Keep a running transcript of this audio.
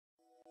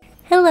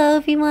Hello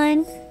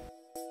everyone!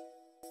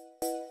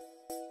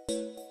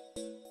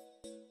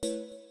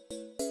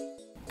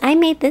 I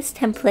made this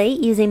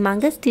template using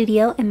Manga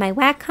Studio and my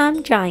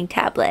Wacom drawing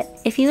tablet.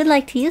 If you would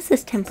like to use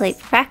this template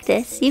for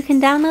practice, you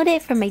can download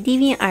it from my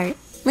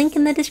DeviantArt, link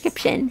in the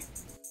description.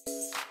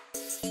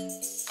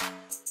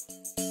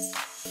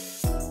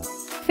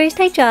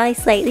 First I draw a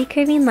slightly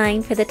curving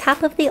line for the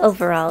top of the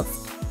overalls.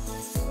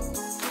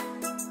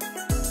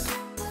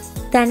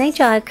 Then I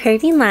draw a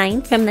curving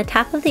line from the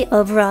top of the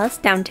overalls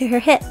down to her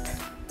hip.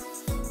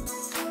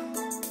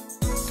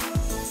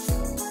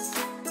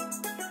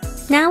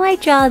 Now I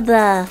draw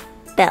the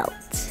belt.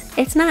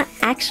 It's not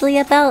actually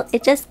a belt,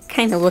 it just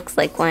kind of looks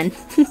like one.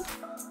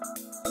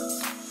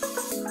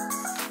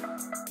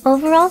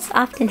 Overalls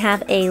often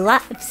have a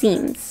lot of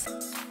seams.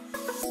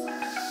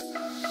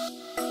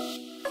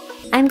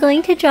 I'm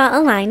going to draw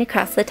a line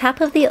across the top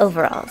of the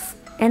overalls,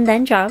 and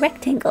then draw a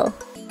rectangle.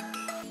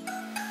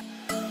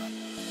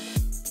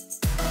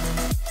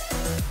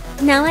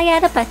 Now I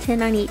add a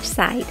button on each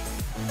side.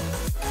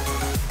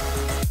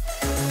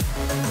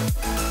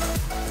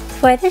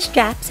 For the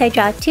straps, I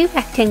draw two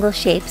rectangle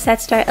shapes that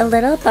start a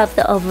little above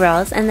the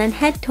overalls and then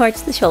head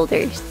towards the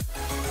shoulders.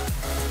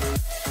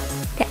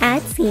 To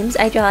add seams,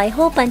 I draw a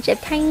whole bunch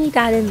of tiny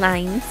dotted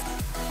lines.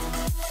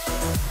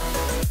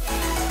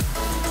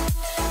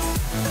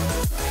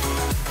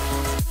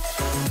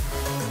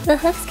 The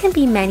hooks can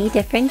be many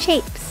different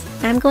shapes.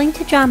 I'm going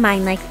to draw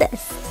mine like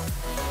this.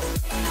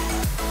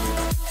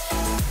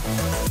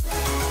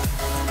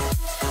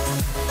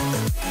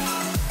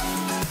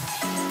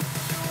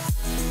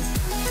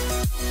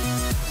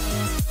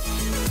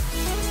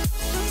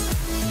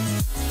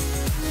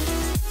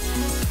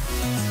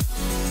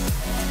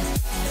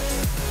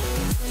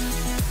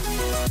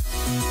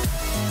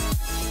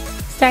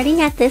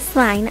 Starting at this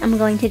line, I'm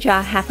going to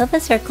draw half of a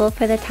circle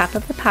for the top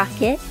of the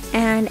pocket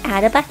and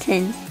add a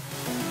button.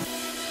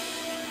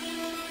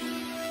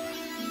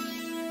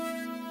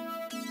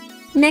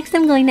 Next,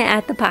 I'm going to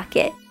add the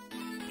pocket.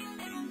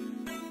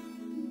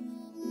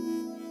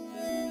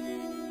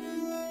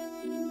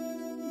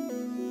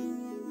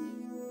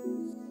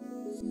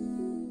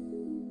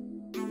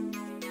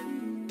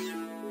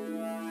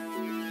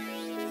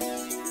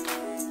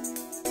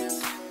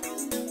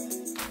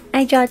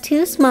 I draw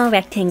two small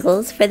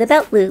rectangles for the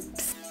belt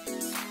loops.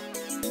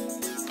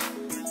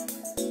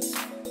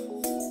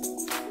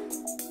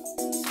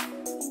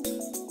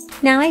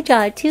 Now I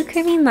draw two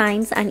curving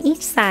lines on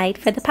each side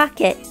for the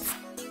pockets.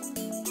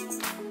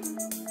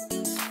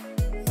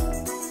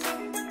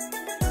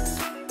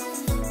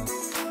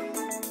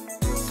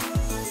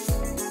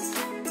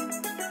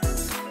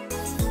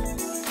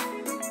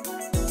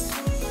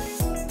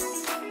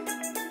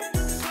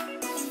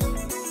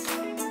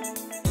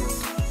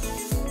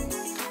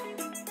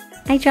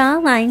 I draw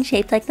a line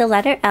shaped like the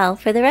letter L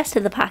for the rest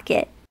of the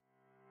pocket.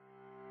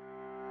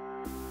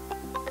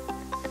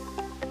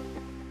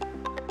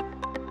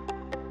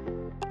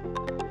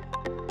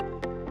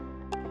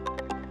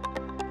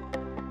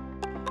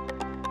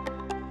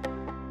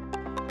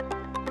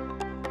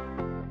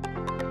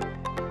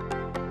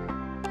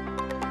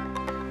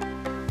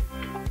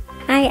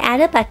 I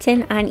add a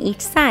button on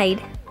each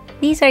side.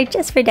 These are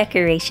just for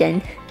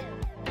decoration.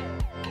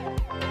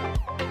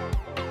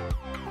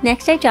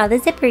 Next, I draw the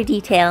zipper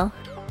detail.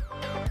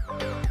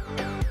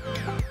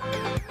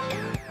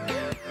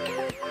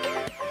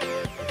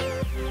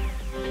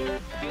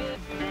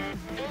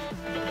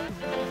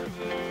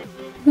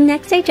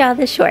 Next, I draw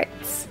the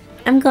shorts.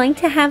 I'm going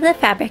to have the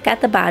fabric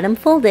at the bottom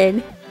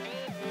folded.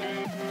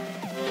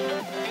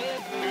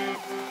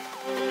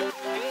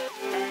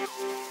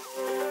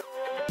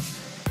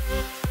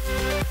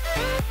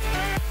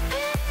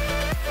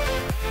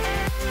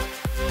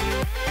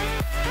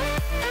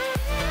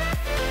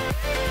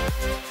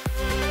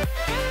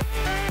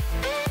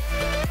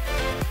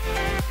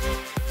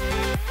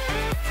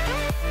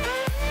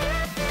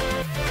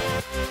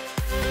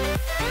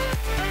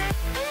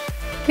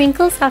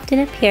 Wrinkles often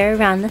appear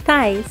around the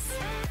thighs.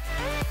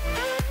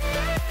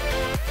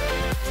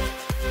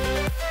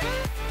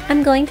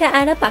 I'm going to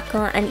add a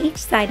buckle on each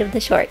side of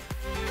the short.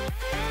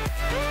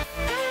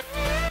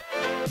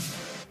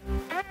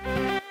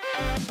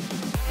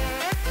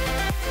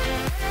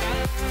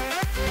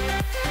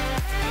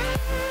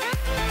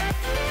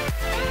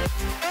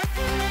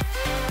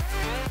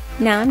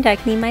 Now I'm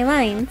darkening my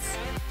lines.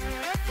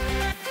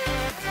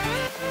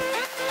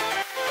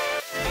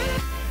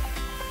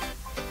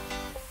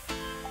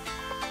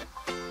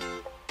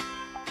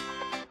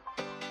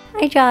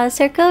 I draw a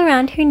circle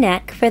around her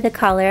neck for the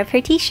collar of her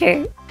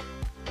t-shirt.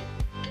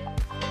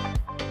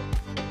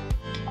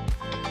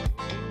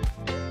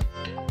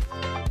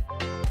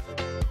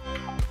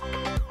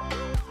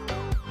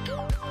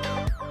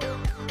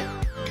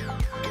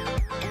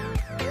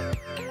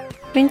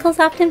 Wrinkles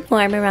often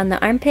form around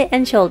the armpit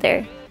and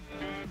shoulder.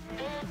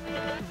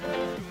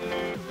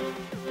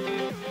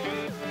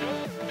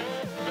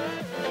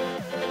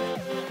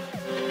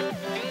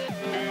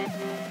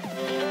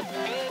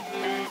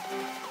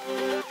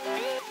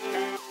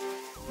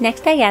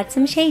 Next I add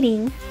some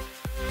shading.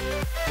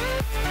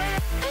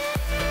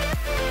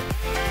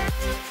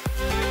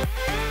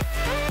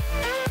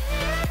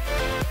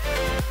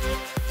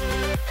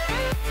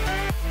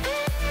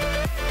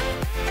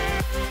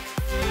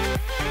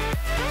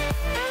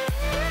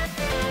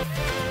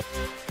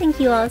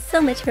 you all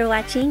so much for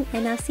watching,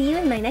 and I'll see you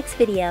in my next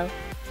video.